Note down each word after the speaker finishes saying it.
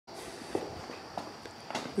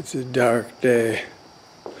It's a dark day.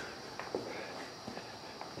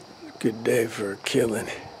 Good day for killing.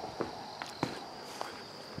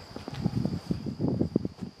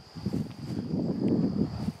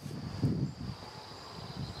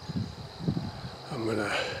 I'm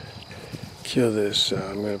gonna kill this.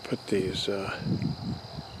 I'm gonna put these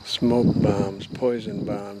smoke bombs, poison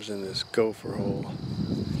bombs in this gopher hole.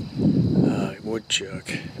 Woodchuck.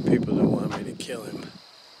 People don't want me to kill him,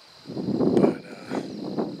 but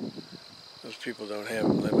those people don't have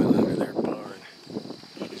him living under their barn.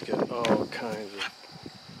 He's got all kinds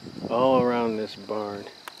of, all around this barn.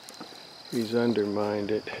 He's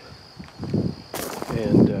undermined it,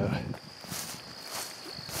 and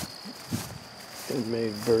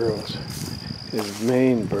made burrows. His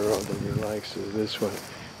main burrow that he likes is this one.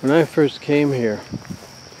 When I first came here,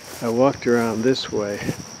 I walked around this way,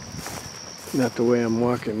 not the way I'm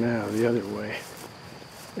walking now, the other way,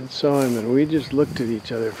 and saw him, and we just looked at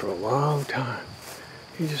each other for a long time.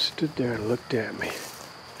 He just stood there and looked at me.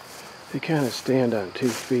 They kind of stand on 2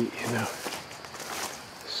 feet, you know,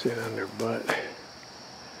 sit on their butt.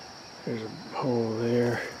 There's a hole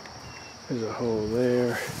there, there's a hole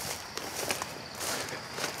there.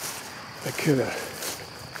 I could have,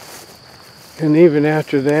 and even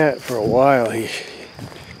after that, for a while, he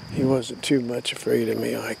wasn't too much afraid of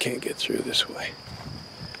me. Oh, I can't get through this way.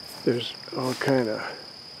 There's all kind of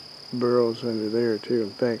burrows under there too.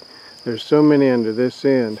 In fact, there's so many under this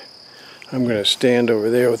end. I'm going to stand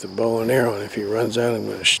over there with a bow and arrow, and if he runs out, I'm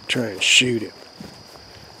going to try and shoot him.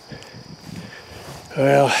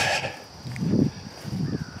 Well,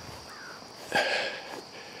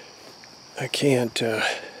 I can't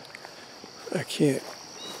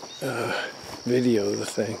video the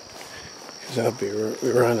thing because I'll be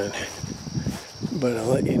running, but I'll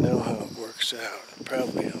let you know how it works out.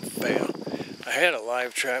 Probably I'll fail. I had a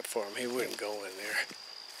live trap for him. He wouldn't go in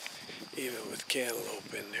there, even with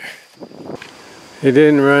cantaloupe in there. He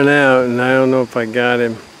didn't run out, and I don't know if I got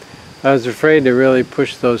him. I was afraid to really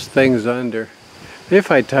push those things under.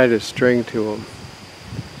 If I tied a string to him,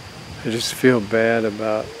 I just feel bad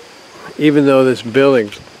about, even though this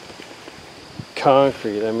building's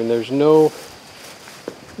concrete, I mean, there's no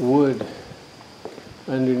wood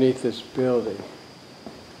underneath this building.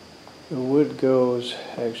 The wood goes,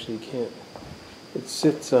 actually you can't, it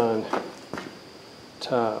sits on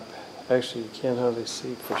top. Actually, you can't hardly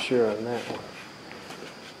see for sure on that one.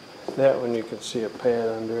 That one you can see a pad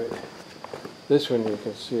under it. This one you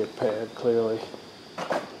can see a pad clearly.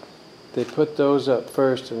 They put those up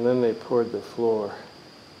first and then they poured the floor.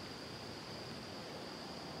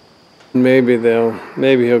 Maybe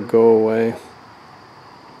he'll go away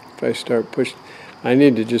if I start pushing. I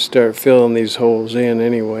need to just start filling these holes in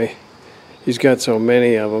anyway. He's got so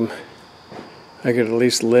many of them. I could at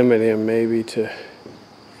least limit him maybe to.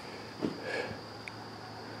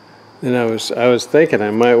 Then I was thinking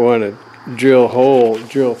I might want to drill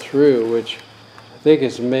through, which I think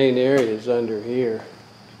his main area is under here.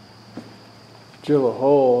 Drill a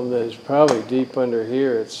hole that is probably deep under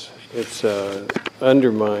here. It's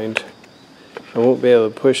undermined. I won't be able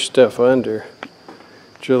to push stuff under.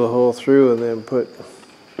 Drill a hole through and then put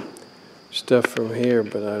stuff from here,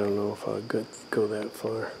 but I don't know if I'll go that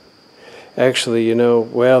far. Actually, you know,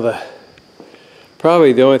 well,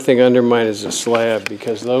 probably the only thing undermined is the slab,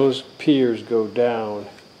 because those piers go down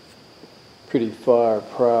pretty far,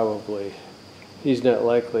 probably. He's not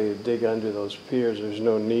likely to dig under those piers. There's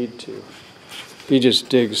no need to. He just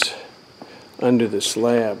digs under the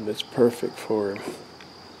slab. That's perfect for him.